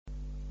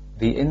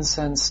The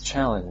Incense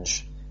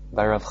Challenge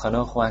by Rav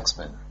Chanoch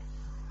Waxman.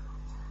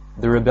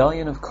 The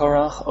rebellion of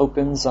Korach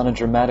opens on a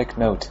dramatic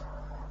note.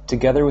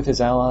 Together with his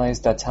allies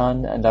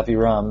Datan and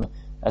Aviram,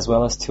 as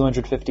well as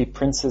 250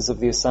 princes of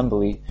the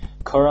assembly,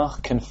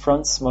 Korach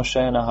confronts Moshe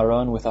and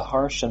Aharon with a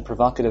harsh and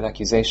provocative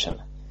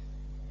accusation.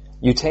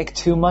 You take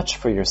too much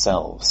for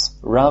yourselves,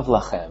 Rav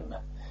Lachem,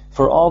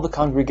 for all the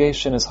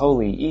congregation is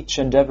holy, each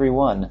and every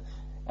one,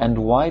 and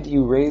why do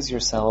you raise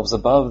yourselves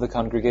above the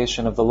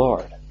congregation of the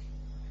Lord?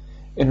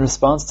 In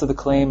response to the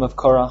claim of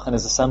Korach and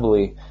his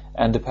assembly,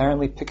 and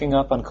apparently picking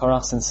up on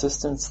Korach's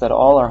insistence that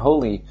all are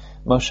holy,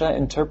 Moshe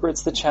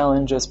interprets the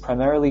challenge as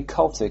primarily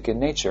cultic in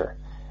nature,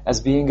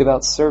 as being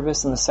about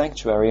service in the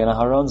sanctuary and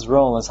Aharon's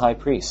role as high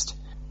priest.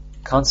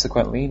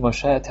 Consequently,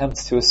 Moshe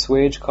attempts to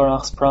assuage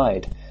Korach's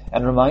pride,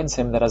 and reminds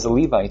him that as a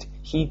Levite,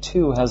 he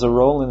too has a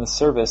role in the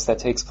service that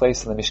takes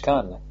place in the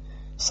Mishkan.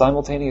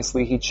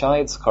 Simultaneously, he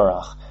chides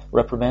Korach,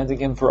 reprimanding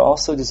him for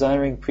also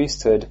desiring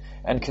priesthood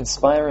and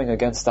conspiring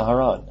against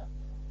Aharon.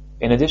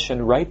 In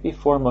addition, right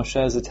before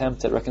Moshe's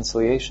attempt at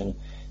reconciliation,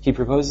 he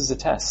proposes a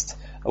test,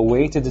 a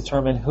way to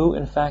determine who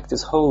in fact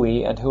is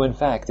holy and who in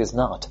fact is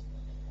not.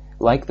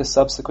 Like the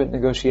subsequent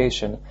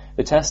negotiation,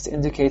 the test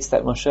indicates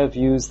that Moshe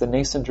views the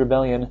nascent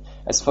rebellion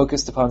as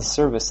focused upon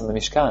service in the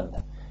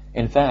Mishkan.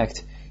 In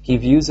fact, he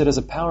views it as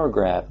a power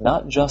grab,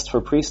 not just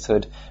for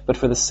priesthood, but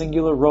for the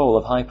singular role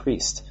of high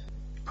priest.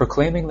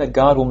 Proclaiming that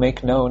God will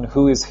make known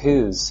who is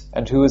his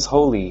and who is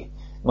holy,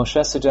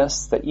 Moshe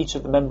suggests that each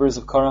of the members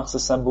of Korach's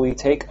assembly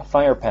take a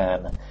fire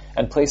pan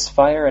and place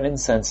fire and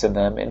incense in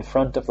them in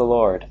front of the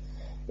Lord.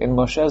 In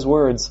Moshe's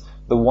words,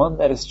 the one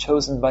that is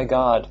chosen by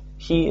God,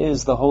 he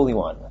is the Holy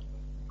One.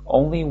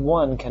 Only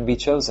one can be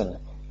chosen,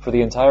 for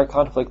the entire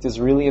conflict is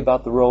really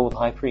about the role of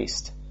high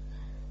priest.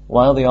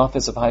 While the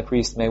office of high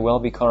priest may well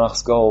be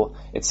Korach's goal,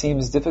 it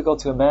seems difficult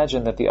to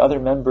imagine that the other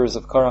members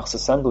of Korach's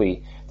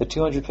assembly, the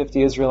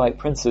 250 Israelite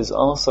princes,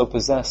 also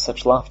possess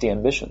such lofty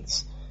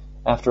ambitions.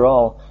 After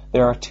all,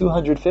 there are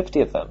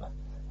 250 of them.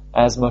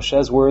 As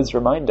Moshe's words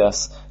remind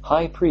us,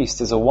 high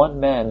priest is a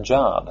one-man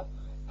job.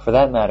 For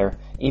that matter,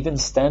 even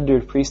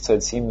standard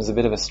priesthood seems a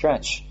bit of a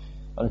stretch.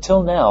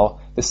 Until now,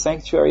 the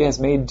sanctuary has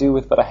made do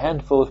with but a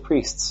handful of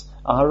priests,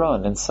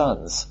 Aharon and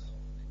sons.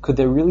 Could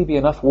there really be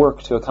enough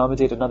work to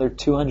accommodate another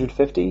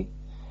 250?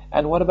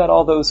 And what about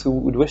all those who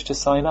would wish to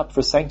sign up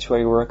for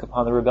sanctuary work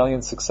upon the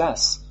rebellion's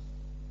success?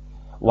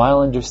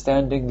 While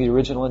understanding the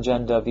original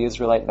agenda of the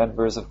Israelite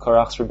members of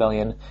Korach's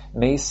rebellion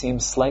may seem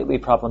slightly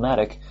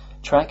problematic,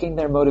 tracking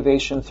their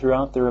motivation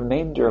throughout the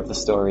remainder of the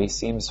story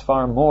seems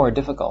far more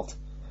difficult.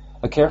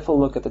 A careful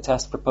look at the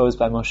test proposed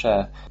by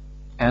Moshe,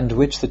 and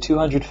which the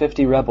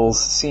 250 rebels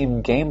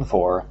seem game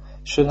for,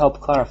 should help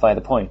clarify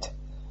the point.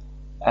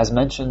 As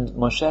mentioned,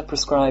 Moshe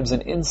prescribes an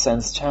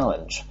incense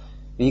challenge.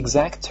 The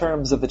exact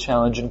terms of the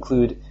challenge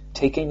include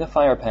taking a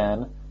fire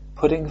pan,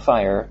 putting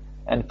fire,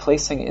 and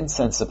placing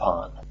incense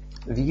upon.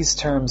 These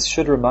terms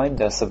should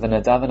remind us of the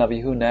Nadav and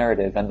Avihu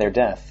narrative and their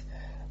death.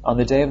 On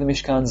the day of the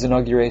Mishkan's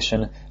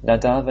inauguration,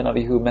 Nadav and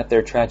Avihu met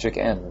their tragic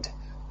end.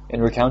 In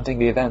recounting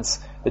the events,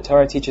 the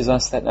Torah teaches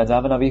us that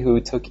Nadav and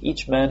Avihu took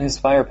each man his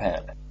fire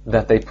pan,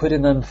 that they put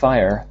in them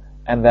fire,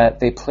 and that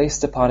they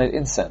placed upon it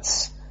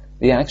incense.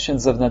 The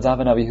actions of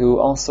Nadav and Avihu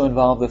also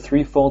involve the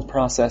threefold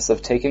process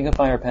of taking a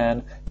fire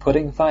pan,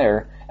 putting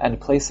fire,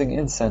 and placing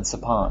incense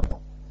upon.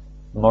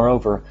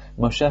 Moreover,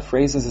 Moshe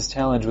phrases his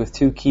challenge with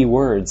two key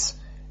words.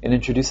 In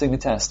introducing the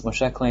test,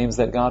 Moshe claims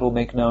that God will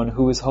make known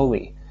who is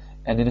holy,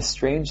 and in a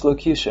strange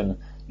locution,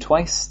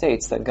 twice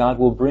states that God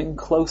will bring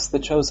close the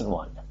chosen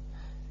one.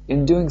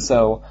 In doing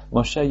so,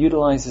 Moshe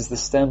utilizes the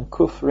stem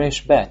kuf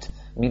resh bet,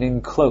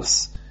 meaning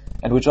close,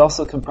 and which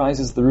also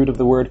comprises the root of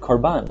the word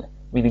korban,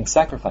 meaning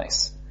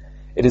sacrifice.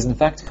 It is in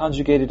fact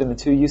conjugated in the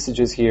two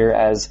usages here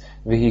as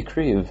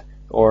vihikriv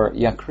or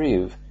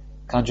yakriv,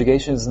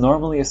 conjugations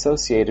normally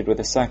associated with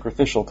a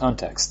sacrificial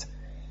context.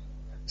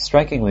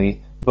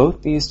 Strikingly,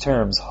 both these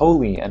terms,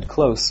 holy and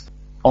close,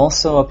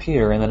 also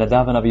appear in the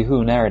Nadav and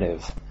Avihu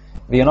narrative.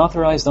 The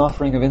unauthorized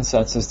offering of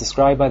incense is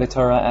described by the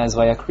Torah as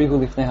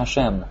vayakrivu lifnei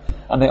Hashem,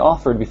 and they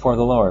offered before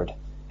the Lord.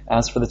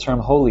 As for the term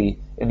holy,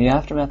 in the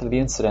aftermath of the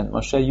incident,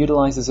 Moshe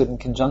utilizes it in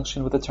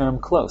conjunction with the term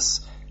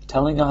close,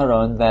 telling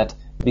Aharon that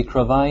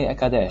Bikrovai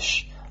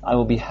ekadesh, I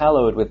will be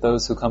hallowed with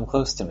those who come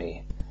close to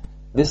me.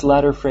 This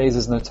latter phrase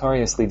is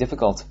notoriously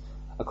difficult.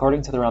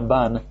 According to the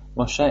Ramban,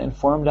 Moshe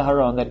informed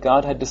Aharon that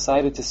God had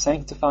decided to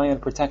sanctify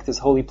and protect his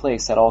holy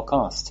place at all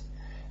cost.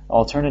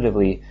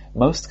 Alternatively,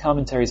 most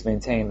commentaries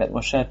maintain that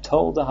Moshe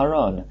told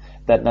Aharon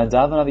that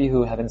Nadav and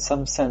Avihu have in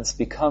some sense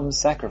become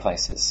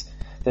sacrifices,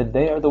 that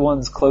they are the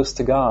ones close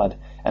to God,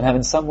 and have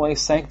in some way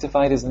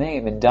sanctified his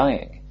name in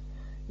dying.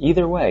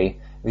 Either way,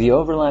 the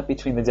overlap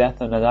between the death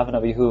of Nadav and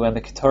Avihu and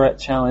the Ketoret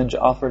challenge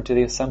offered to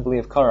the assembly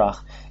of Korach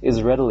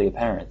is readily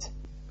apparent.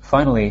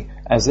 Finally,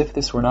 as if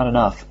this were not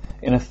enough,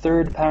 in a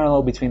third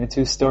parallel between the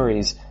two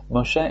stories,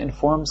 Moshe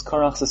informs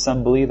Korach's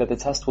assembly that the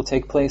test will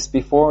take place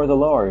before the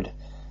Lord.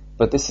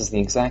 But this is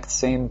the exact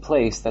same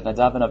place that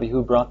Nadav and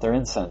Avihu brought their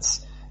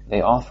incense.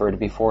 They offered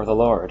before the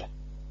Lord.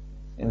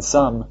 In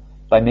sum,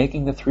 By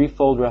making the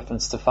threefold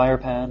reference to fire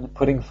pan,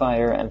 putting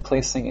fire, and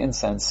placing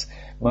incense,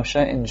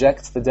 Moshe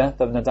injects the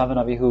death of Nadav and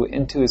Avihu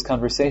into his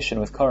conversation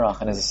with Korach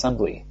and his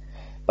assembly.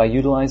 By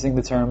utilizing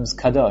the terms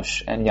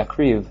Kadosh and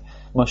Yakriv,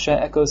 Moshe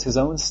echoes his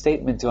own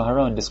statement to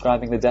Aharon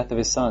describing the death of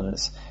his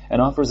sons,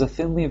 and offers a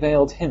thinly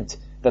veiled hint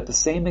that the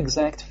same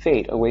exact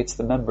fate awaits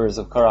the members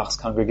of Korach's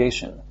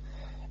congregation.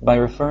 By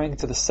referring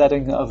to the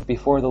setting of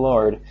Before the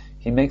Lord,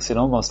 he makes it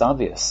almost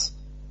obvious.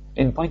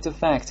 In point of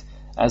fact,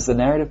 as the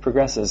narrative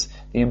progresses,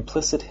 the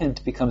implicit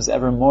hint becomes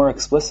ever more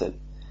explicit.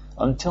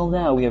 Until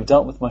now, we have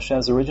dealt with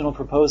Moshe's original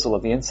proposal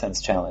of the incense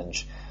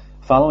challenge.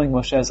 Following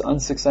Moshe's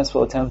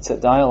unsuccessful attempts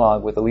at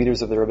dialogue with the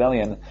leaders of the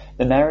rebellion,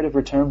 the narrative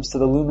returns to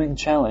the looming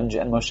challenge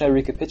and Moshe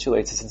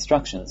recapitulates his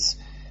instructions.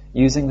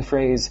 Using the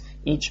phrase,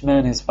 "each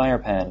man his fire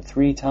pan,"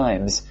 3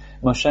 times,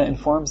 Moshe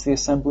informs the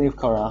assembly of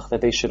Korach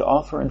that they should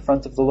offer in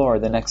front of the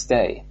Lord the next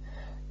day.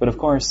 But of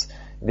course,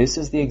 this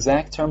is the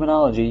exact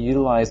terminology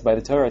utilized by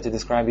the Torah to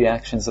describe the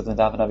actions of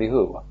Nadav and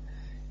Avihu.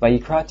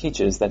 Vayikra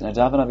teaches that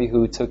Nadav and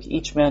Avihu took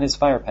each man his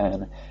fire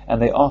pan,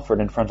 and they offered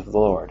in front of the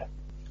Lord.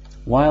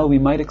 While we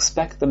might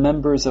expect the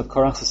members of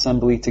Korach's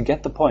assembly to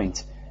get the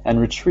point and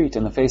retreat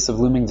in the face of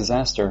looming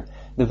disaster,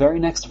 the very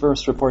next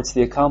verse reports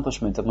the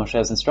accomplishment of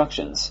Moshe's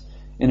instructions.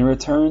 In a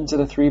return to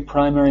the 3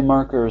 primary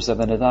markers of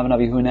the Nadav and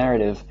Avihu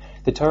narrative,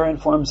 the Torah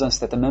informs us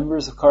that the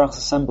members of Korach's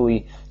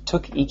assembly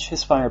took each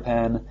his fire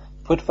pan,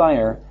 put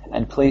fire,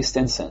 and placed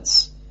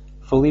incense.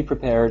 Fully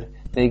prepared,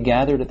 they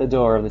gathered at the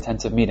door of the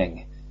tent of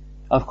meeting.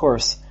 Of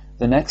course,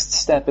 the next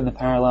step in the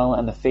parallel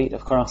and the fate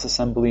of Korach's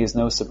assembly is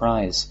no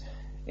surprise.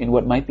 In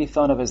what might be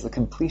thought of as the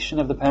completion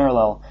of the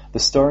parallel, the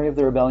story of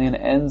the rebellion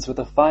ends with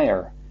a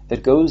fire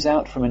that goes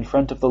out from in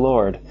front of the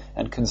Lord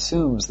and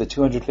consumes the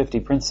 250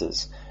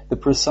 princes, the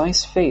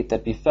precise fate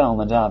that befell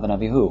Nadav and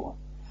Avihu.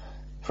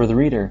 For the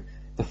reader,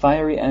 the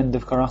fiery end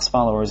of Korach's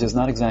followers is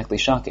not exactly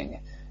shocking.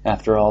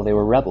 After all, they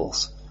were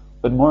rebels.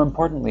 But more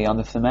importantly, on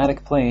the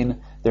thematic plane,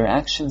 their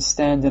actions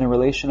stand in a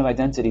relation of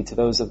identity to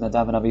those of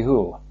Nadav and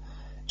Avihu.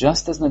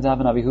 Just as Nadav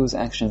and Avihu's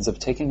actions of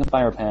taking a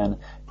fire pan,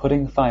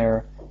 putting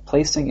fire,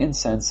 placing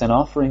incense, and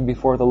offering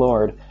before the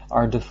Lord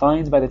are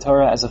defined by the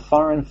Torah as a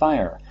foreign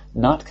fire,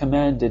 not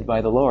commanded by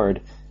the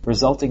Lord,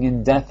 resulting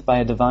in death by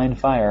a divine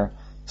fire,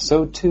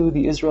 so too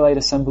the Israelite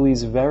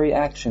assembly's very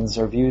actions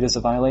are viewed as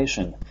a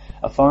violation,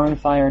 a foreign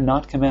fire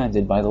not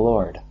commanded by the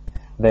Lord.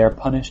 They are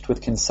punished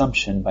with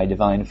consumption by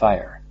divine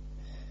fire.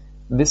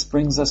 This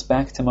brings us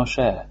back to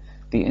Moshe,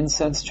 the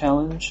incense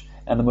challenge,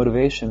 and the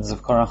motivations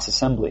of Korach's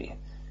assembly.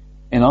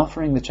 In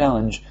offering the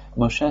challenge,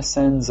 Moshe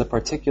sends a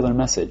particular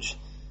message.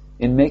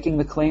 In making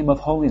the claim of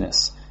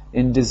holiness,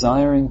 in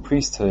desiring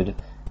priesthood,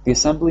 the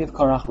assembly of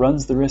Korach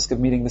runs the risk of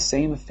meeting the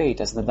same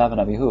fate as Nadav and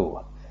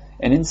Avihu.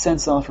 An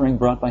incense offering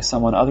brought by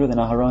someone other than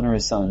Aharon or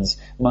his sons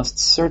must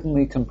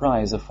certainly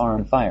comprise a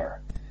foreign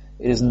fire.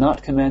 It is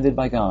not commanded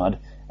by God,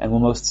 and will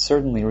most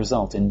certainly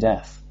result in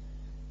death.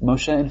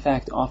 Moshe, in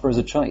fact, offers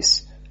a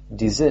choice: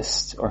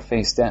 desist or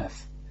face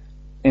death.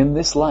 In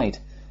this light,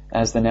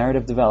 as the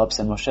narrative develops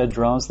and Moshe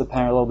draws the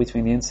parallel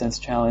between the incense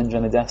challenge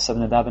and the deaths of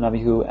Nadav and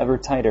Avihu ever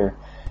tighter,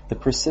 the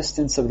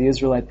persistence of the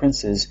Israelite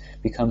princes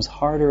becomes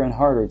harder and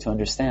harder to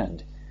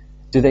understand.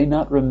 Do they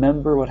not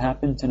remember what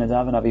happened to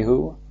Nadav and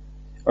Avihu?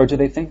 Or do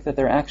they think that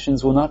their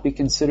actions will not be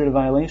considered a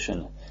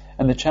violation,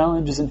 and the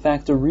challenge is in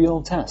fact a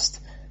real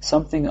test,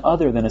 something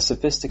other than a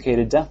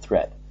sophisticated death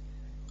threat?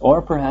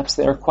 Or perhaps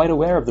they are quite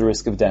aware of the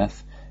risk of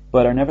death,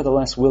 but are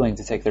nevertheless willing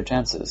to take their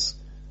chances.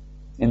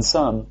 In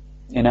sum,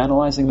 in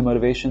analyzing the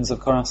motivations of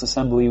Korach's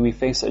assembly, we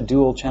face a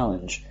dual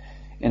challenge.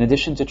 In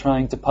addition to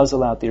trying to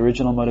puzzle out the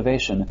original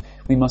motivation,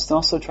 we must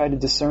also try to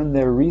discern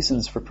their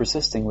reasons for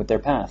persisting with their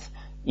path,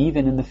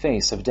 even in the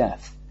face of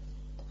death.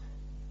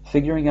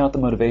 Figuring out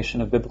the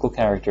motivation of biblical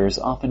characters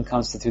often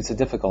constitutes a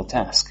difficult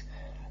task.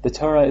 The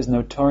Torah is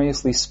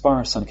notoriously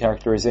sparse on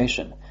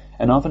characterization,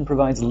 and often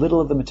provides little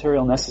of the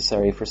material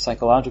necessary for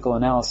psychological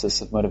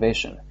analysis of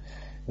motivation.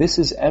 This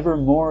is ever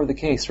more the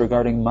case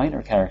regarding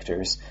minor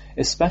characters,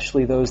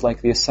 especially those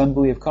like the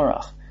assembly of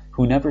Korach,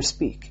 who never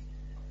speak.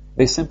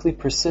 They simply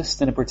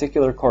persist in a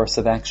particular course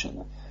of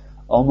action.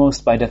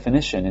 Almost by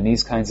definition, in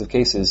these kinds of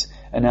cases,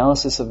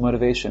 analysis of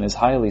motivation is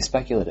highly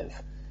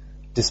speculative.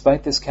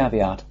 Despite this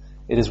caveat,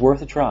 it is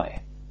worth a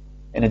try.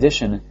 In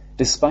addition,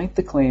 despite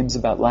the claims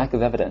about lack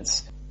of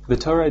evidence, the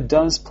Torah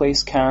does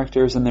place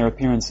characters and their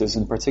appearances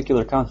in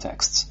particular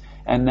contexts,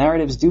 and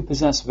narratives do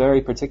possess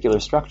very particular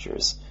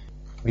structures.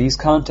 These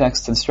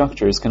contexts and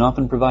structures can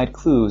often provide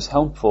clues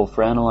helpful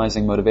for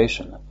analyzing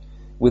motivation.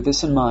 With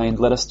this in mind,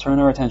 let us turn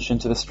our attention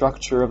to the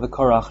structure of the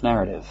Korach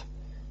narrative.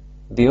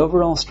 The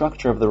overall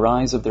structure of the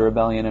rise of the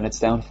rebellion and its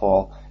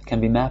downfall can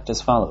be mapped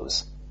as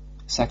follows.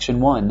 Section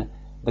 1,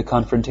 the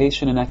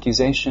confrontation and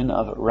accusation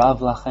of Rav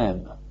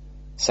Lachem.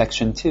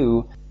 Section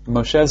 2,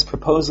 Moshe's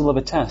proposal of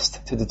a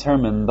test to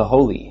determine the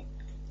holy.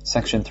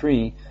 Section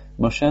 3,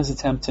 Moshe's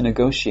attempt to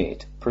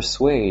negotiate,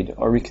 persuade,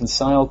 or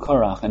reconcile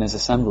Korach and his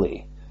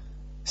assembly.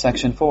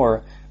 Section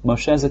 4,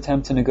 Moshe's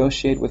attempt to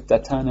negotiate with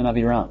Datan and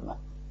Aviram.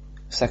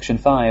 Section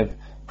 5,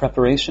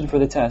 preparation for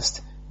the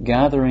test,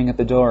 gathering at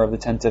the door of the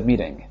tent of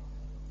meeting.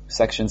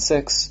 Section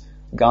 6,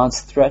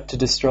 God's threat to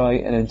destroy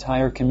an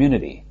entire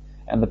community,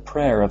 and the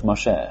prayer of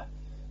Moshe.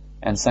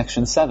 And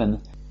Section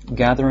 7,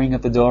 gathering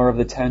at the door of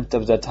the tent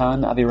of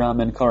Datan,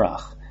 Aviram, and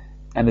Korach,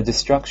 and the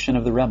destruction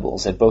of the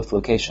rebels at both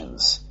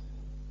locations.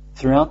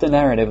 Throughout the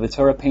narrative, the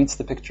Torah paints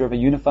the picture of a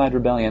unified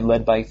rebellion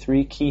led by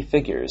three key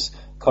figures,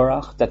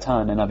 Korach,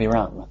 Datan, and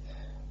Aviram.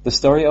 The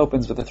story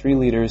opens with the three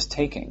leaders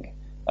taking,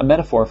 a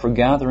metaphor for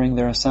gathering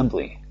their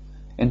assembly.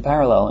 In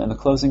parallel, in the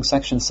closing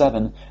Section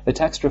 7, the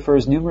text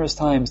refers numerous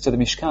times to the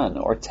Mishkan,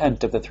 or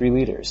tent of the three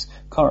leaders,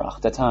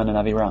 Korach, Datan, and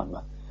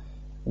Aviram.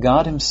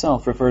 God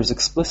himself refers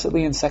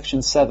explicitly in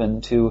Section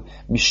 7 to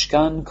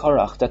Mishkan,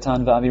 Korach,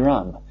 Datan,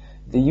 Aviram,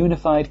 the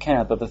unified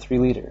camp of the three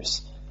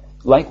leaders.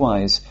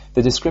 Likewise,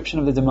 the description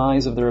of the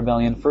demise of the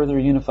rebellion further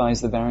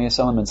unifies the various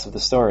elements of the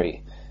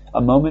story.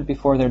 A moment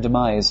before their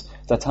demise,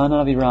 Datan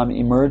and Aviram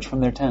emerge from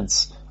their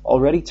tents,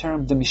 already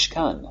termed the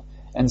Mishkan,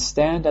 and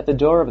stand at the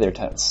door of their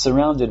tents,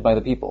 surrounded by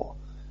the people.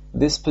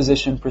 This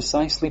position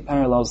precisely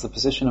parallels the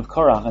position of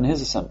Korach and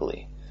his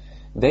assembly.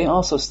 They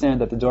also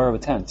stand at the door of a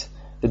tent,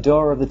 the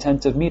door of the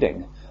tent of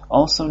meeting,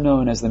 also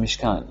known as the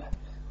Mishkan.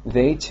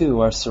 They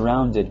too are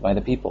surrounded by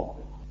the people.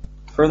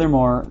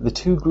 Furthermore, the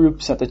two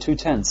groups at the two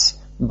tents,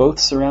 both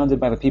surrounded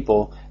by the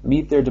people,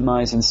 meet their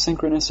demise in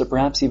synchronous or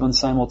perhaps even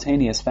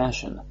simultaneous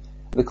fashion.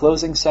 The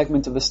closing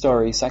segment of the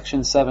story,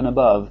 Section 7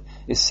 above,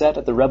 is set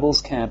at the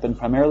rebels' camp and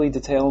primarily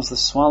details the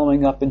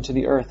swallowing up into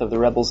the earth of the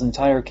rebels'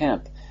 entire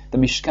camp, the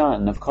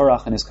Mishkan of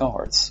Korach and his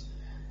cohorts.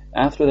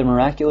 After the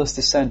miraculous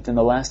descent in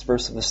the last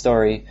verse of the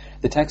story,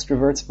 the text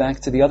reverts back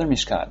to the other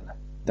Mishkan,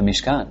 the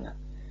Mishkan.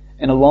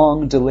 In a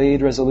long,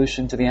 delayed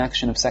resolution to the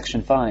action of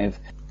Section 5,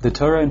 the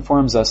Torah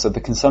informs us of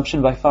the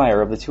consumption by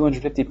fire of the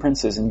 250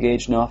 princes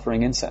engaged in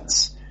offering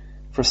incense.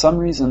 For some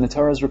reason, the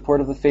Torah's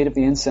report of the fate of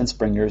the incense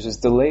bringers is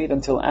delayed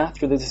until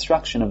after the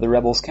destruction of the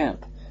rebels'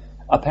 camp.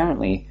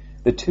 Apparently,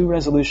 the two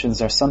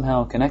resolutions are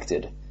somehow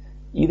connected.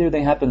 Either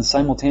they happen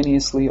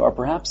simultaneously, or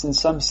perhaps in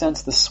some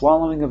sense the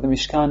swallowing of the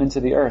Mishkan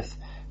into the earth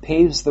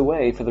paves the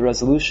way for the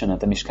resolution at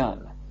the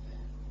Mishkan.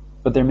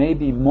 But there may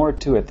be more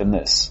to it than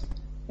this.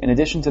 In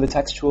addition to the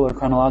textual or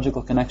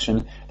chronological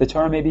connection, the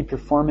Torah may be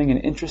performing an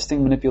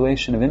interesting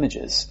manipulation of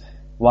images.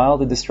 While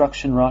the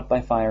destruction wrought by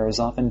fire is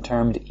often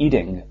termed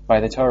eating by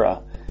the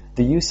Torah,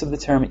 the use of the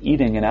term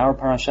eating in our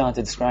parasha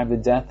to describe the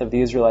death of the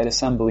Israelite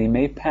assembly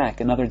may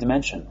pack another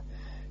dimension.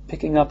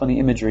 Picking up on the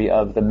imagery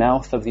of the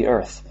mouth of the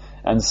earth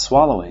and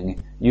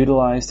swallowing,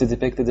 utilized to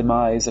depict the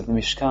demise of the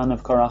Mishkan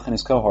of Korach and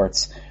his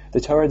cohorts, the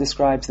Torah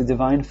describes the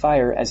divine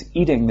fire as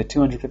eating the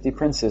 250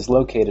 princes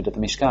located at the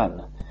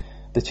Mishkan.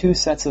 The two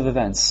sets of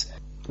events,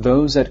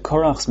 those at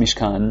Korach's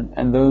Mishkan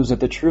and those at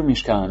the true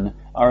Mishkan,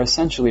 are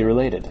essentially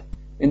related.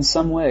 In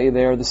some way,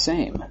 they are the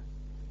same.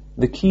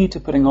 The key to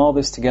putting all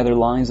this together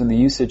lies in the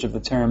usage of the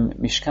term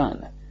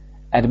Mishkan.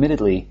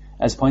 Admittedly,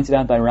 as pointed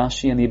out by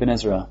Rashi and Ibn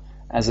Ezra,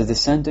 as a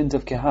descendant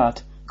of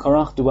Kehat,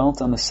 Korach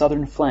dwelt on the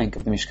southern flank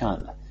of the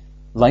Mishkan.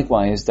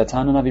 Likewise,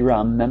 Datan and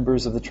Aviram,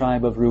 members of the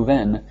tribe of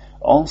Reuven,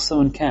 also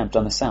encamped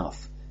on the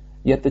south.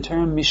 Yet the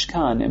term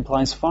Mishkan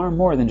implies far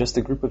more than just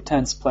a group of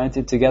tents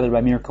planted together by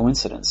mere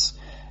coincidence.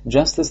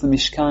 Just as the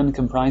Mishkan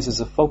comprises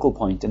a focal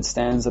point and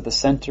stands at the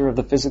center of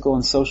the physical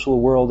and social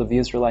world of the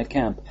Israelite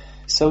camp,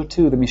 so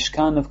too the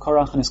Mishkan of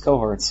Korach and his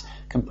cohorts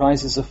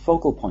comprises a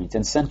focal point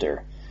and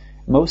center.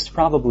 Most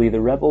probably the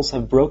rebels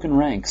have broken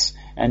ranks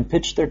and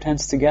pitched their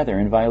tents together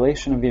in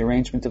violation of the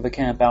arrangement of the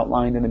camp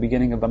outlined in the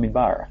beginning of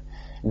Bamidbar.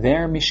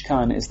 Their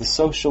Mishkan is the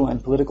social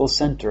and political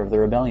center of the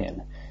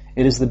rebellion.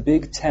 It is the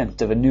big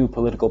tent of a new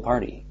political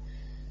party.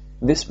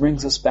 This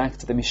brings us back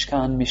to the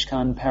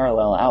Mishkan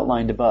parallel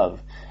outlined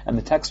above, and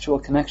the textual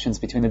connections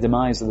between the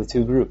demise of the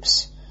two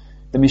groups.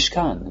 The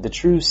Mishkan, the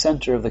true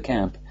center of the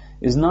camp,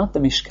 is not the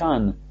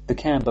Mishkan, the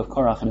camp of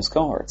Korach and his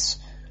cohorts.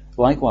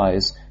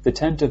 Likewise, the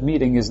tent of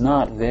meeting is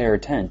not their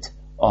tent,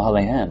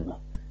 Ohalehem,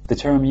 the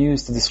term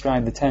used to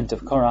describe the tent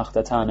of Korach,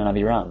 Datan, and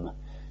Aviram.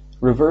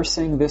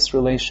 Reversing this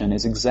relation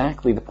is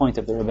exactly the point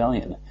of the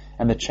rebellion,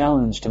 and the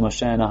challenge to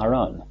Moshe and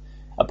Aharon.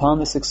 Upon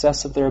the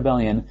success of the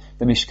rebellion,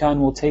 the Mishkan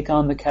will take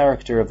on the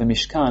character of the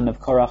Mishkan of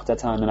Korach,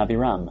 Datan, and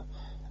Aviram.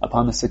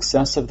 Upon the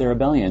success of the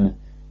rebellion,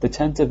 the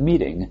tent of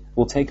meeting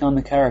will take on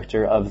the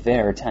character of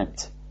their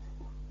tent.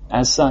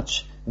 As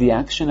such, the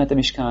action at the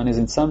Mishkan is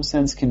in some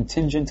sense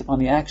contingent upon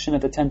the action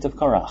at the tent of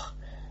Korach.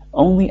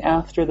 Only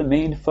after the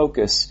main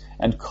focus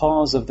and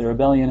cause of the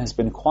rebellion has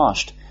been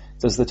quashed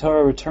does the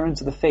Torah return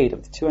to the fate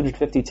of the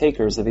 250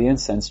 takers of the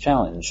incense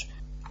challenge.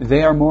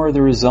 They are more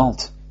the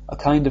result, a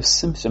kind of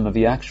symptom of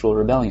the actual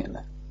rebellion.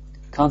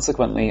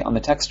 Consequently, on the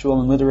textual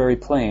and literary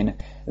plane,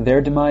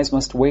 their demise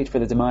must wait for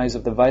the demise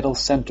of the vital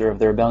center of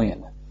the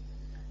rebellion.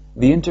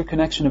 The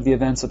interconnection of the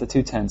events of the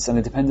two tents and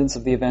the dependence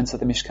of the events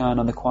at the Mishkan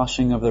on the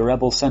quashing of the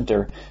rebel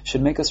center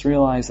should make us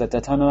realize that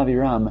Datan and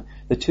Aviram,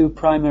 the two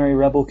primary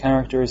rebel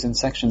characters in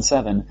Section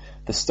 7,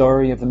 the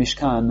story of the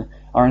Mishkan,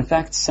 are in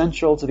fact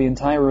central to the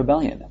entire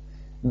rebellion.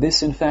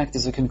 This, in fact,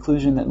 is a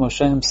conclusion that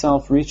Moshe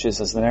himself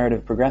reaches as the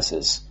narrative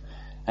progresses.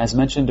 As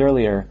mentioned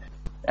earlier,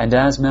 and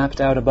as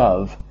mapped out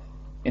above,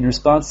 In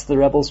response to the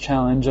rebels'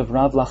 challenge of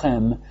Rav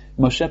Lachem,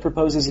 Moshe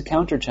proposes a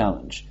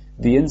counter-challenge,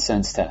 the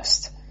incense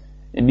test.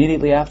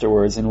 Immediately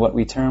afterwards, in what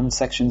we termed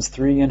sections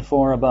 3 and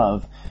 4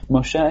 above,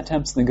 Moshe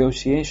attempts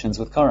negotiations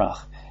with Korach,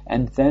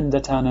 and then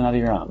Datan and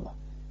Aviram.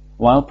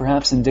 While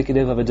perhaps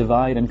indicative of a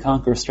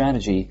divide-and-conquer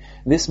strategy,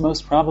 this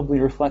most probably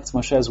reflects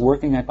Moshe's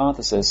working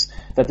hypothesis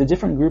that the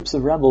different groups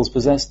of rebels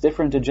possess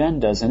different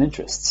agendas and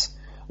interests.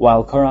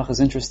 While Korach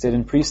is interested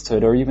in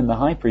priesthood or even the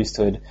high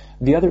priesthood,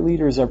 the other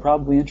leaders are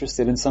probably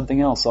interested in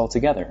something else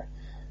altogether.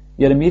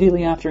 Yet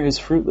immediately after his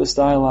fruitless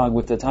dialogue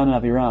with Datan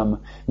and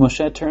Aviram,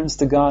 Moshe turns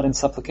to God in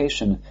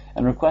supplication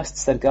and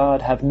requests that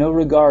God have no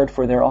regard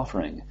for their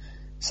offering.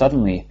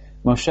 Suddenly,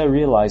 Moshe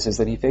realizes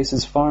that he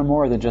faces far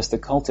more than just a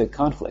cultic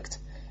conflict.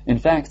 In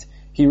fact,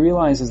 he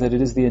realizes that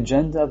it is the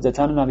agenda of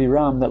Datan and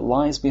Aviram that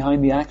lies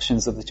behind the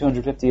actions of the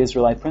 250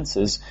 Israelite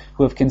princes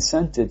who have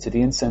consented to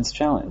the incense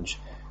challenge.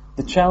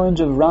 The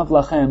challenge of Rav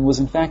Lachem was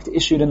in fact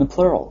issued in the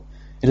plural.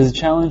 It is a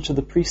challenge to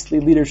the priestly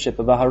leadership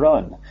of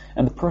Aharon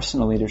and the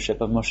personal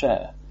leadership of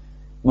Moshe.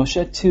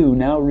 Moshe too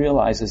now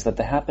realizes that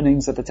the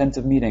happenings at the tent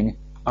of meeting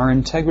are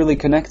integrally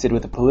connected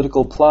with the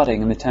political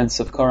plotting in the tents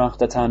of Korach,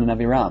 Datan, and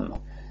Aviram.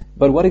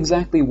 But what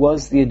exactly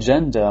was the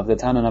agenda of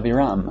Datan and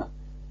Aviram?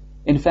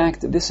 In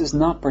fact, this is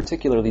not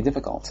particularly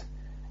difficult.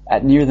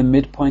 At near the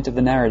midpoint of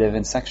the narrative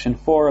in section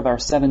 4 of our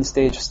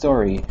 7-stage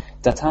story,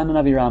 Datan and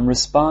Aviram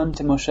respond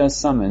to Moshe's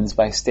summons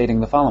by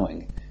stating the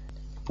following: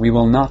 "We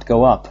will not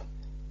go up.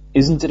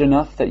 Isn't it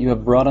enough that you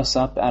have brought us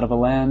up out of a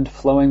land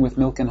flowing with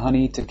milk and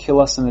honey to kill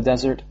us in the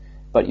desert,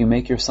 but you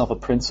make yourself a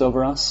prince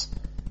over us?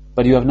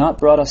 But you have not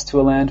brought us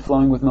to a land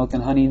flowing with milk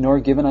and honey, nor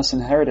given us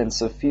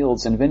inheritance of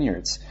fields and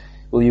vineyards.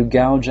 Will you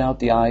gouge out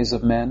the eyes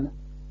of men?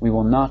 We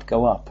will not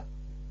go up."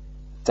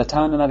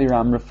 Datan and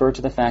Aviram refer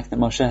to the fact that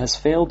Moshe has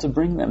failed to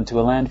bring them to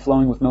a land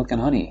flowing with milk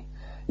and honey.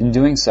 In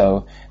doing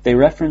so, they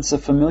reference a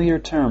familiar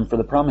term for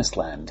the promised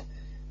land.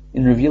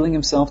 In revealing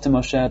himself to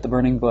Moshe at the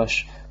burning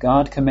bush,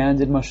 God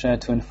commanded Moshe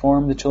to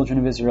inform the children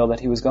of Israel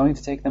that he was going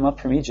to take them up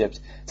from Egypt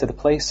to the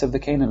place of the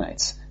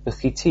Canaanites, the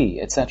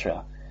Chiti,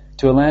 etc.,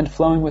 to a land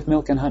flowing with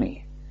milk and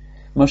honey.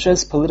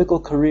 Moshe's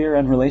political career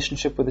and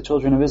relationship with the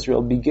children of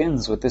Israel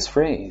begins with this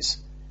phrase.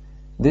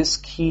 This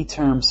key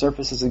term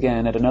surfaces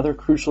again at another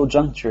crucial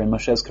juncture in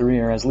Moshe's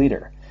career as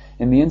leader,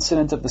 in the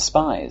incident of the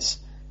spies.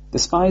 The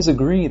spies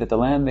agree that the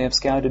land they have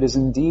scouted is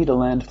indeed a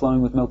land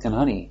flowing with milk and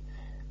honey,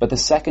 but the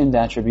second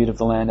attribute of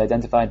the land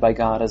identified by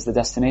God as the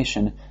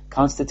destination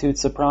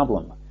constitutes a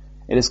problem.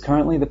 It is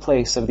currently the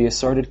place of the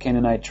assorted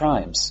Canaanite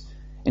tribes,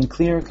 in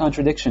clear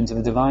contradiction to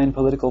the divine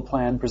political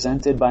plan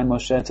presented by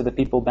Moshe to the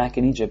people back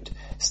in Egypt,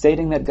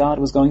 stating that God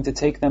was going to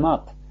take them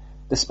up.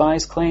 The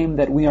spies claim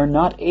that we are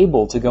not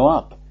able to go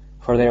up,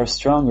 for they are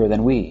stronger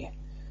than we.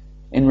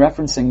 In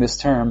referencing this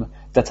term,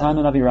 Datan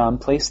and Aviram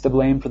placed the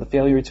blame for the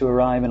failure to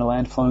arrive in a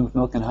land flowing with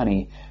milk and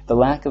honey, the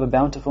lack of a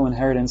bountiful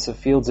inheritance of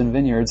fields and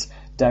vineyards,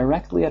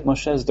 directly at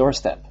Moshe's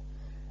doorstep.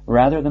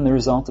 Rather than the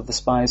result of the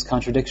spies'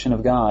 contradiction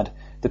of God,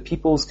 the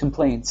people's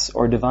complaints,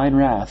 or divine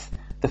wrath,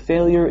 the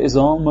failure is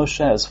all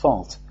Moshe's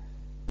fault.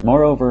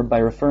 Moreover, by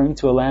referring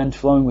to a land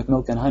flowing with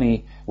milk and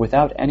honey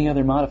without any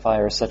other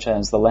modifiers such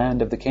as the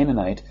land of the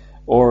Canaanite,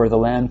 or the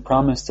land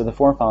promised to the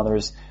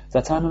forefathers,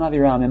 Datan and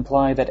Aviram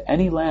imply that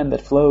any land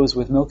that flows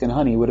with milk and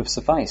honey would have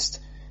sufficed.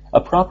 A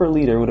proper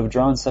leader would have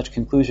drawn such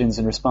conclusions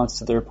in response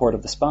to the report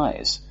of the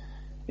spies.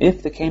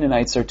 If the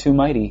Canaanites are too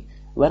mighty,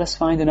 let us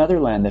find another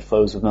land that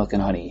flows with milk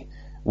and honey,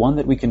 one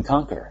that we can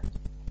conquer.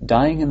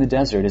 Dying in the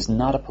desert is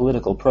not a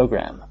political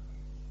program.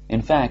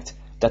 In fact,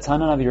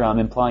 Datan and Aviram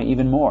imply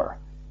even more.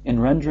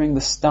 In rendering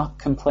the stock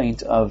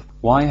complaint of,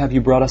 "Why have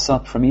you brought us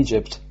up from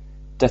Egypt?"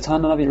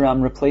 Datan and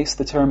Aviram replaced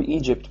the term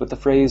Egypt with the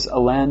phrase, "a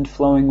land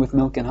flowing with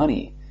milk and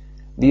honey."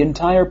 The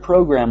entire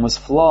program was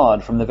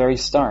flawed from the very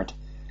start.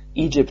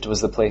 Egypt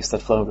was the place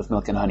that flowed with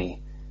milk and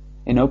honey.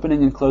 In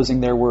opening and closing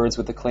their words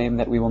with the claim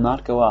that we will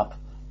not go up,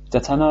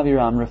 Datan and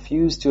Aviram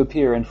refused to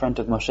appear in front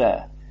of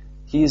Moshe.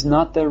 He is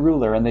not their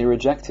ruler and they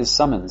reject his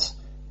summons,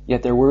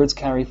 yet their words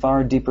carry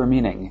far deeper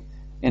meaning.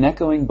 In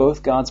echoing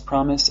both God's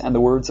promise and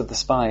the words of the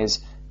spies,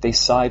 they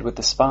side with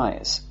the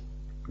spies.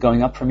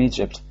 Going up from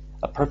Egypt,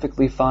 a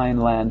perfectly fine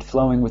land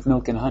flowing with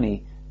milk and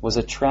honey, was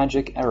a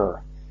tragic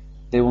error.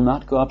 They will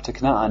not go up to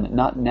Canaan,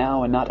 not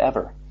now and not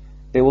ever.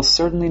 They will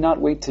certainly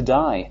not wait to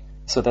die,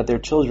 so that their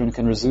children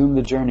can resume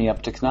the journey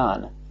up to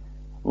Canaan.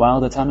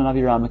 While Datan and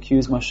Aviram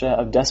accuse Moshe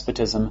of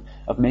despotism,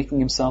 of making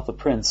himself a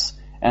prince,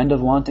 and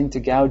of wanting to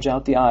gouge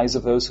out the eyes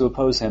of those who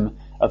oppose him,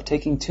 of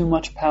taking too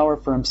much power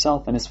for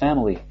himself and his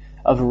family,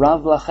 of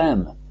Rav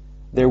Lachem,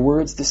 their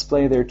words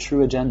display their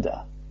true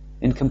agenda.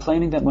 In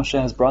complaining that Moshe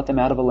has brought them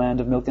out of a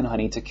land of milk and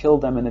honey to kill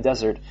them in the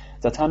desert,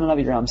 Datan and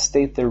Aviram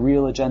state their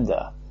real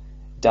agenda.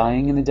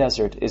 Dying in the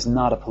desert is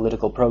not a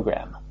political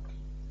program.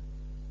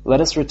 Let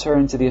us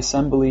return to the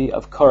assembly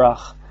of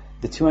Korach,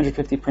 the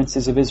 250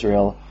 princes of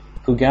Israel,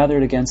 who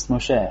gathered against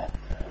Moshe,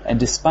 and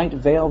despite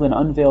veiled and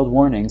unveiled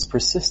warnings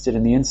persisted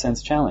in the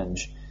incense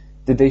challenge.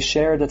 Did they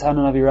share Datan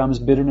and Aviram's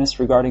bitterness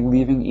regarding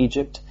leaving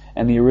Egypt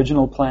and the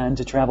original plan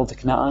to travel to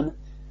Canaan?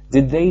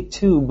 Did they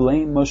too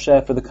blame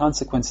Moshe for the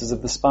consequences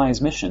of the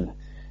spies' mission?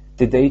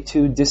 Did they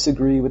too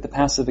disagree with the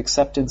passive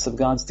acceptance of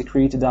God's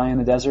decree to die in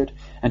the desert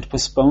and to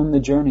postpone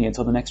the journey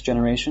until the next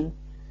generation?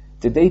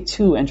 Did they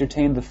too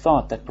entertain the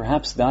thought that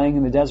perhaps dying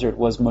in the desert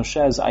was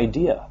Moshe's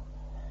idea?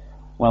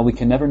 While we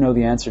can never know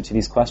the answer to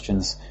these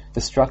questions,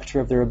 the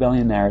structure of the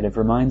rebellion narrative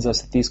reminds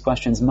us that these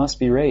questions must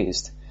be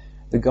raised.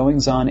 The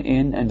goings-on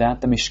in and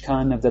at the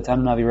Mishkan of Datan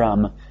and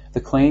Aviram, the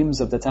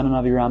claims of Datan and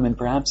Aviram, and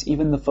perhaps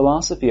even the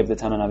philosophy of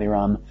Datan and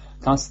Aviram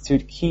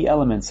constitute key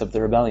elements of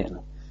the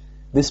rebellion.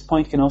 This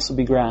point can also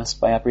be grasped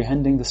by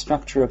apprehending the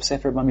structure of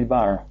Sefer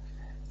Bamidbar.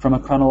 From a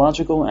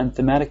chronological and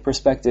thematic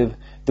perspective,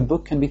 the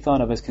book can be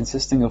thought of as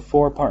consisting of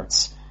 4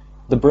 parts.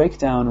 The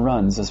breakdown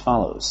runs as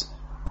follows.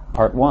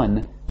 Part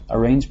 1,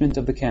 arrangement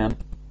of the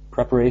camp,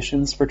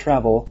 preparations for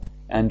travel,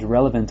 and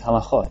relevant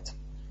halachot.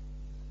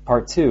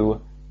 Part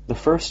 2, the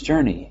first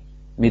journey,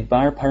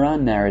 Midbar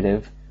Paran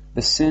narrative,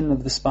 the sin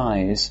of the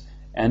spies,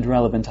 and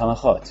relevant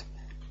halachot.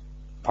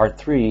 Part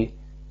 3,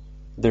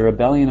 the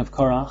rebellion of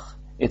Korach,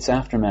 its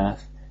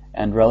aftermath,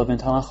 and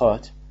relevant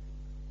halachot.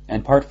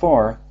 And Part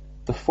 4,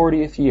 the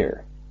 40th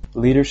year,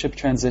 leadership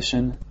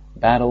transition,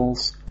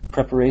 battles,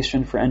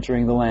 preparation for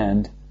entering the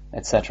land,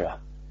 etc.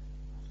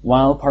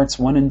 While Parts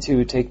 1 and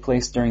 2 take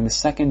place during the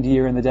 2nd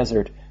year in the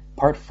desert,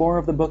 Part 4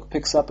 of the book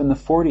picks up in the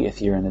 40th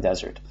year in the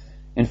desert.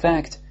 In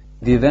fact,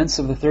 the events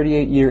of the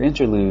 38-year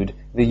interlude,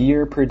 the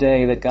year per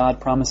day that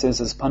God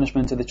promises as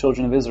punishment to the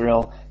children of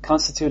Israel,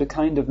 constitute a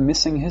kind of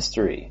missing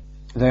history.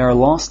 They are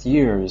lost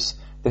years,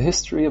 the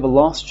history of a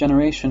lost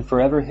generation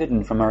forever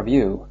hidden from our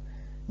view.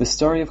 The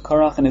story of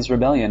Korach and his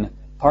rebellion,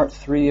 Part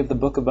 3 of the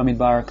Book of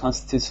Bamidbar,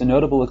 constitutes a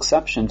notable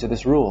exception to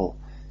this rule.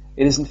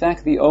 It is in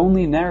fact the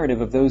only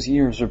narrative of those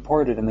years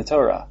reported in the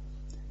Torah.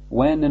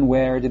 When and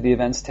where did the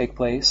events take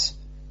place?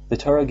 The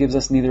Torah gives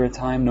us neither a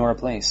time nor a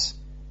place.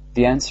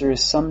 The answer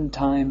is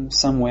sometime,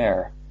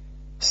 somewhere.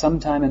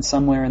 Sometime and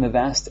somewhere in the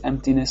vast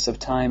emptiness of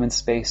time and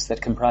space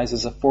that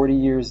comprises a 40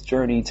 years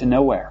journey to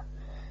nowhere.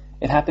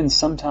 It happens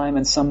sometime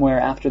and somewhere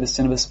after the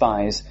sin of the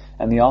spies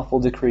and the awful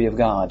decree of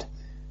God.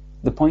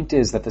 The point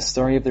is that the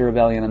story of the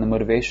rebellion and the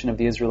motivation of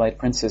the Israelite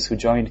princes who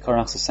joined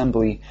Korach's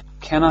assembly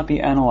cannot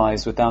be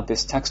analyzed without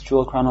this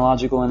textual,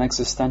 chronological, and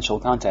existential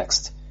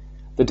context.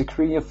 The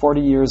decree of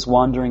 40 years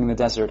wandering in the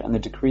desert and the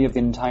decree of the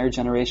entire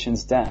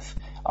generation's death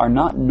are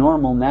not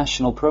normal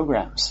national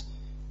programs.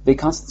 They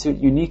constitute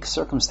unique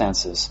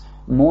circumstances,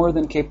 more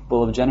than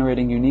capable of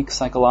generating unique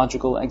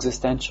psychological,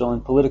 existential,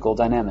 and political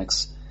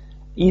dynamics.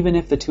 Even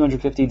if the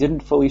 250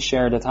 didn't fully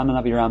share Datan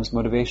and Aviram's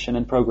motivation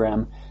and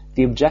program,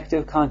 the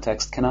objective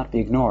context cannot be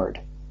ignored.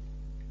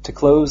 To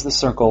close the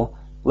circle,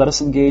 let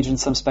us engage in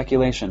some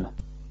speculation.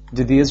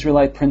 Did the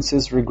Israelite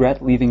princes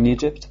regret leaving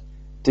Egypt?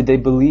 Did they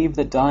believe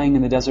that dying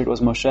in the desert was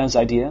Moshe's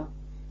idea?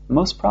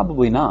 Most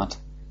probably not.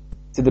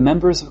 Did the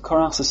members of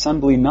Korach's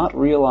assembly not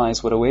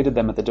realize what awaited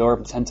them at the door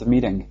of the tent of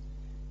meeting?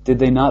 Did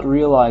they not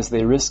realize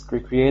they risked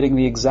recreating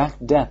the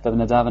exact death of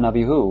Nadav and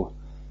Abihu?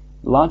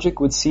 Logic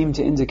would seem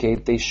to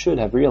indicate they should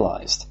have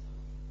realized.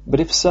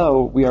 But if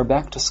so, we are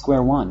back to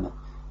square one.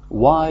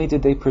 Why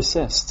did they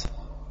persist?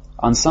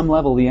 On some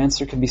level, the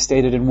answer can be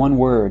stated in one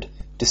word: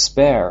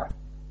 despair.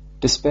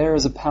 Despair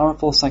is a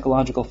powerful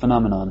psychological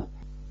phenomenon.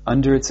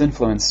 Under its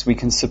influence, we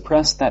can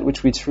suppress that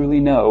which we truly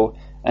know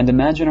and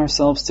imagine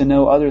ourselves to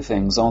know other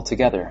things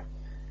altogether.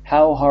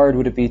 How hard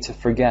would it be to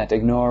forget,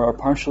 ignore, or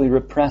partially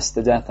repress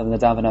the death of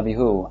Nadav and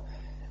Abihu?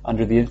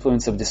 Under the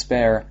influence of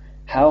despair,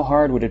 how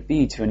hard would it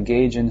be to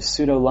engage in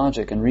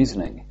pseudo-logic and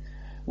reasoning?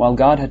 While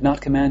God had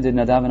not commanded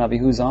Nadav and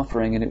Abihu's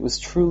offering, and it was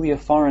truly a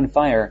foreign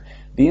fire,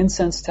 the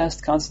incense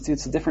test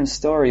constitutes a different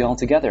story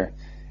altogether.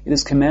 It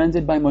is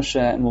commanded by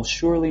Moshe and will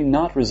surely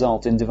not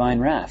result in divine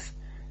wrath.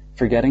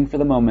 Forgetting for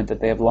the moment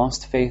that they have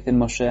lost faith in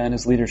Moshe and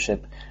his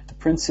leadership, the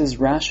princes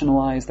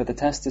rationalize that the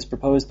test is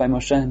proposed by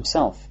Moshe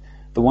himself,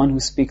 the one who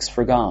speaks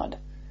for God.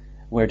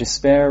 Where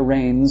despair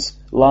reigns,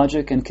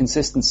 logic and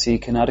consistency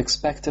cannot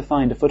expect to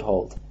find a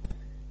foothold.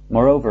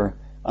 Moreover,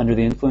 under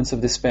the influence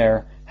of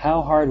despair,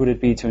 how hard would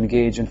it be to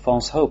engage in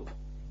false hope?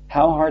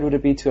 How hard would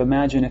it be to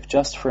imagine, if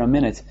just for a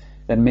minute,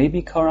 that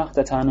maybe Korach,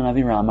 Datan, and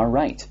Aviram are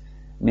right?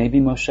 Maybe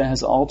Moshe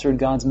has altered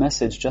God's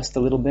message just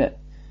a little bit.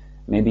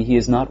 Maybe he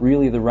is not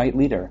really the right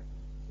leader.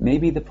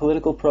 Maybe the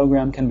political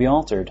program can be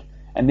altered,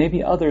 and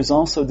maybe others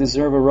also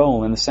deserve a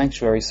role in the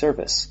sanctuary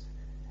service.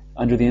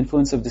 Under the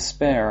influence of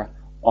despair,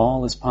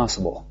 all is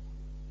possible.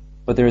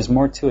 But there is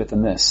more to it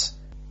than this.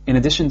 In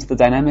addition to the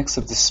dynamics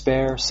of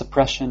despair,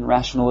 suppression,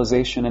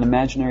 rationalization, and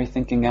imaginary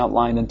thinking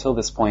outlined until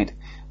this point,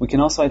 we can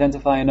also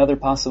identify another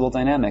possible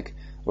dynamic,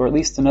 or at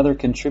least another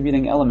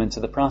contributing element to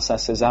the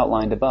processes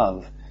outlined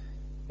above.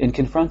 In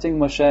confronting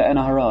Moshe and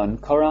Aharon,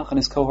 Korach and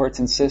his cohorts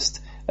insist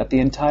that the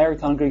entire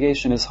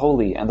congregation is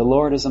holy and the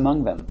Lord is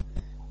among them.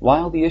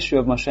 While the issue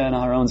of Moshe and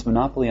Aharon's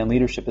monopoly on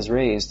leadership is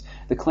raised,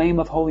 the claim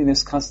of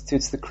holiness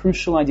constitutes the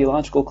crucial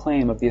ideological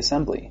claim of the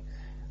assembly.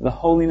 The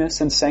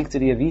holiness and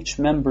sanctity of each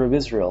member of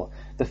Israel,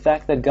 the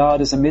fact that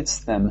God is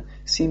amidst them,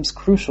 seems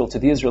crucial to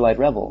the Israelite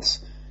rebels.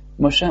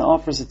 Moshe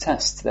offers a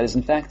test that is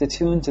in fact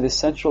attuned to this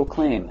central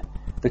claim.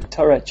 the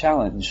Torah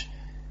challenge.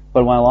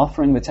 But while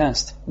offering the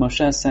test,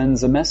 Moshe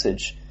sends a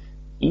message.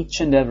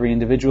 Each and every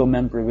individual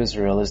member of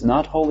Israel is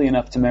not holy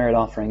enough to merit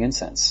offering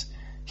incense.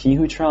 He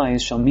who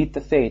tries shall meet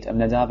the fate of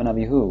Nadav and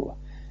Abihu.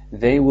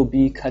 They will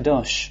be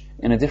kadosh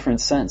in a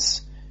different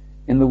sense,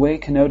 in the way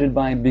connoted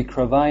by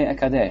Bikrovai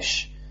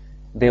Ekadesh.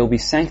 They will be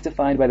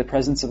sanctified by the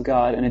presence of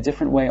God in a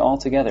different way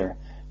altogether,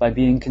 by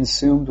being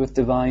consumed with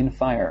divine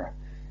fire.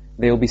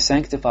 They will be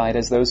sanctified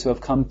as those who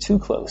have come too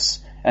close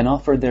and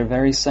offered their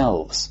very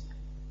selves.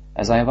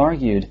 As I have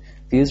argued,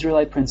 the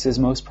Israelite princes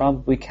most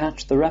probably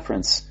catch the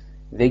reference.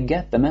 They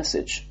get the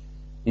message.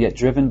 Yet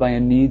driven by a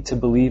need to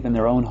believe in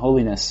their own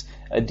holiness,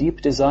 a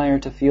deep desire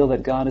to feel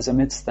that God is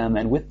amidst them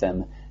and with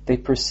them, they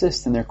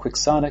persist in their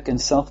quixotic and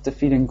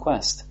self-defeating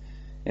quest.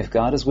 If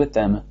God is with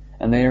them,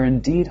 and they are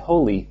indeed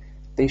holy,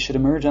 they should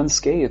emerge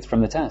unscathed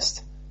from the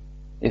test.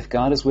 If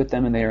God is with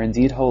them and they are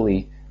indeed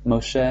holy,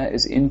 Moshe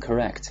is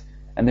incorrect,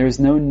 and there is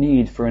no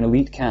need for an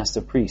elite caste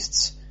of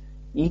priests.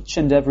 Each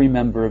and every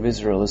member of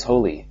Israel is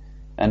holy.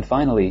 And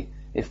finally,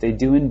 if they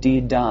do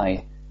indeed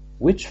die,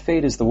 which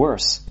fate is the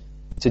worse?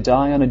 To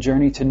die on a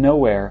journey to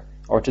nowhere,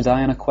 or to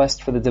die on a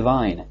quest for the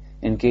divine,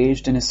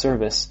 engaged in his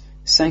service,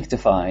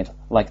 sanctified,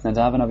 like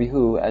Nadav and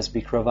Abihu, as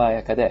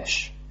Bikrovai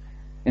Kadesh?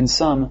 In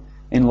sum,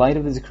 in light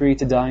of the decree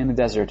to die in the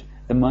desert,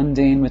 the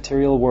mundane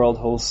material world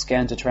holds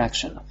scant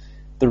attraction.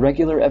 The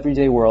regular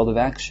everyday world of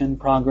action,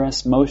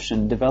 progress,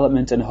 motion,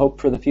 development, and hope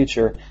for the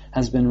future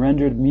has been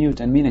rendered mute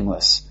and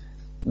meaningless.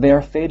 They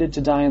are fated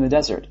to die in the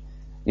desert,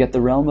 yet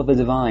the realm of the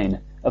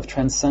divine, of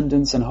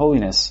transcendence and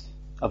holiness,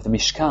 of the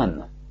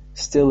Mishkan,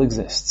 still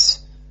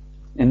exists.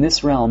 In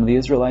this realm, the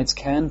Israelites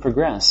can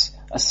progress,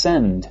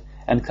 ascend,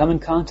 and come in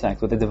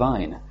contact with the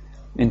divine.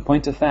 In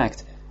point of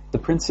fact, the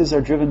princes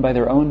are driven by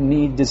their own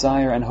need,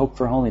 desire, and hope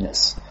for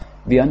holiness.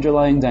 The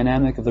underlying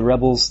dynamic of the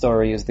rebels'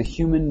 story is the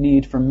human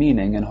need for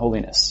meaning and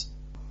holiness.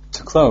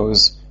 To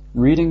close,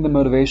 reading the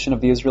motivation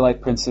of the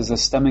Israelite princes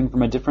as stemming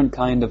from a different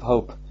kind of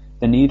hope,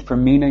 the need for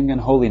meaning and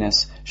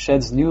holiness,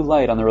 sheds new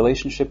light on the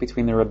relationship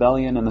between the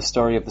rebellion and the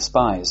story of the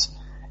spies.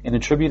 In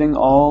attributing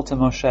all to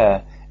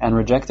Moshe, and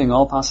rejecting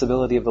all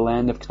possibility of the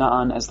land of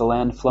Canaan as the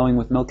land flowing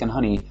with milk and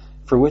honey,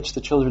 for which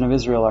the children of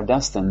Israel are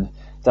destined,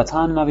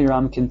 Datan and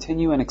Abiram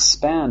continue and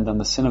expand on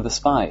the sin of the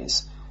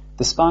spies.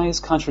 The spies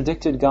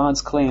contradicted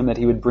God's claim that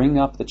he would bring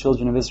up the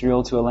children of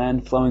Israel to a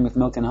land flowing with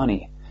milk and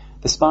honey.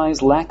 The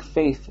spies lack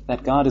faith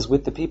that God is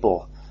with the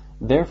people.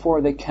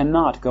 Therefore they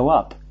cannot go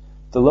up.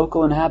 The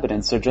local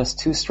inhabitants are just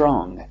too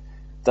strong.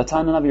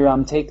 Datan and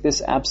Abiram take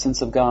this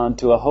absence of God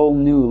to a whole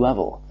new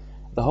level.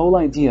 The whole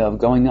idea of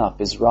going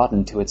up is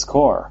rotten to its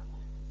core.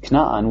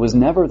 Canaan was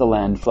never the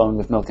land flowing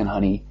with milk and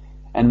honey,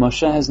 and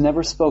Moshe has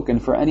never spoken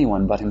for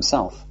anyone but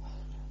himself.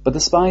 But the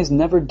spies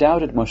never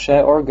doubted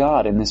Moshe or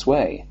God in this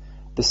way.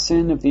 The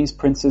sin of these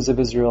princes of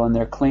Israel and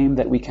their claim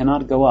that we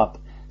cannot go up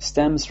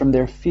stems from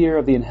their fear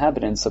of the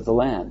inhabitants of the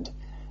land.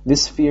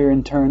 This fear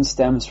in turn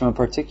stems from a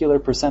particular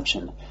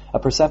perception, a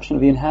perception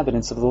of the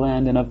inhabitants of the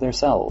land and of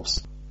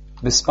themselves.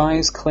 The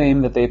spies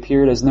claim that they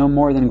appeared as no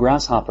more than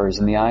grasshoppers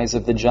in the eyes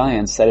of the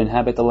giants that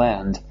inhabit the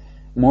land.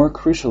 More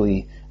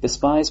crucially, the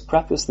spies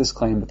preface this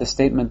claim with the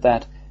statement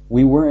that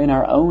we were in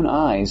our own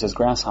eyes as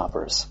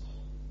grasshoppers.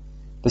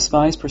 The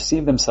spies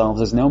perceive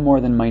themselves as no more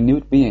than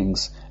minute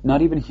beings,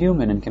 not even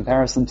human in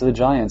comparison to the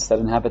giants that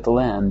inhabit the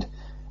land.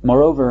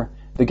 Moreover,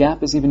 the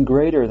gap is even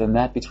greater than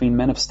that between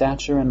men of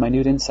stature and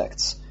minute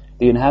insects.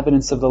 The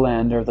inhabitants of the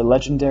land are the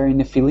legendary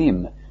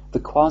Nephilim, the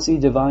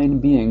quasi-divine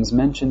beings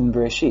mentioned in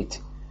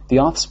Bereshit, the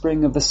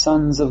offspring of the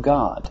sons of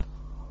God.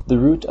 The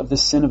root of the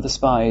sin of the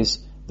spies,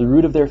 the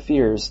root of their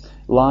fears,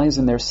 lies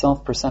in their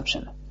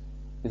self-perception.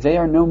 They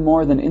are no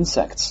more than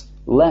insects,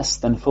 less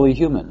than fully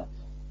human.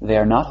 They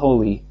are not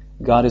holy,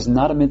 God is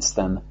not amidst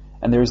them,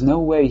 and there is no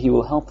way he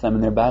will help them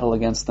in their battle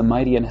against the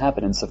mighty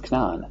inhabitants of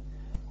Canaan.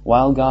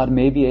 While God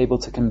may be able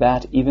to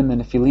combat even the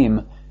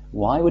Nephilim,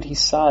 why would he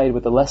side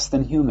with the less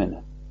than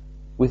human,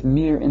 with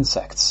mere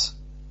insects?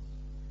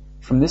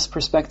 From this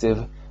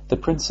perspective, the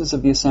princes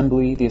of the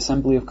assembly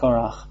of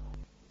Korach,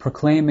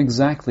 proclaim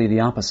exactly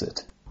the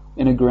opposite.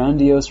 In a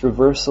grandiose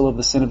reversal of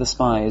the sin of the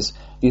spies,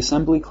 the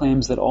assembly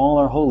claims that all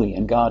are holy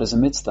and God is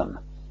amidst them.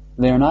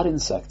 They are not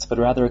insects, but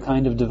rather a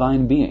kind of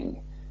divine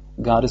being.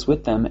 God is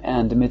with them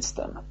and amidst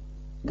them.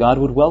 God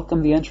would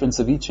welcome the entrance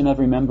of each and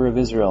every member of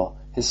Israel,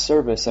 his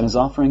service and his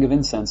offering of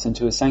incense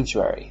into his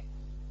sanctuary.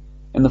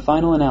 In the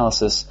final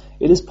analysis,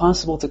 it is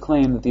possible to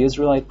claim that the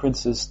Israelite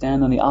princes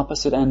stand on the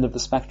opposite end of the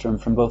spectrum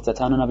from both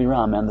Datan and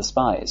Abiram and the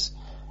spies.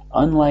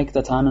 Unlike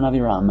Datan and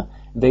Abiram,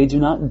 they do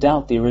not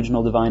doubt the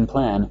original divine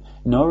plan,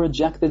 nor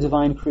reject the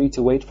divine decree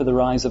to wait for the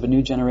rise of a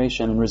new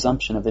generation and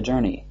resumption of the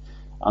journey.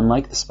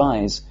 Unlike the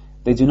spies,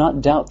 they do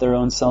not doubt their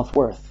own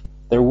self-worth,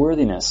 their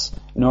worthiness,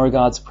 nor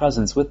God's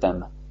presence with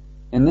them.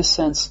 In this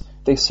sense,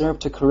 they serve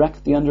to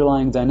correct the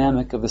underlying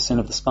dynamic of the sin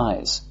of the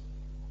spies.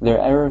 Their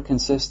error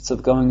consists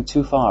of going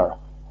too far,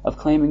 of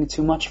claiming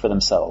too much for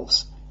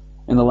themselves.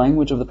 In the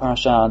language of the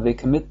parasha, they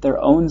commit their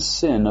own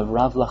sin of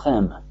Rav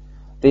Lachem.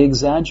 They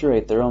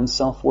exaggerate their own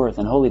self-worth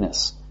and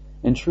holiness.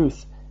 In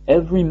truth,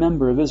 Every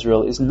member of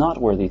Israel is not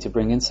worthy to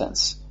bring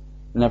incense.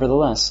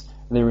 Nevertheless,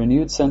 their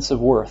renewed sense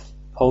of worth,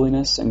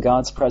 holiness, and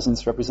God's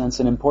presence represents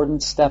an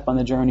important step on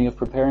the journey of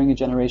preparing a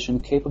generation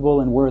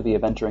capable and worthy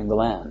of entering the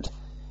land.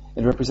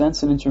 It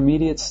represents an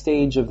intermediate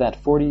stage of that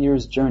 40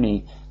 years'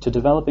 journey to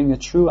developing a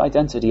true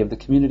identity of the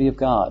community of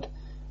God,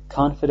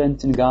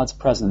 confident in God's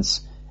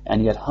presence,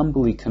 and yet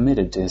humbly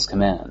committed to His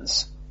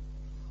commands.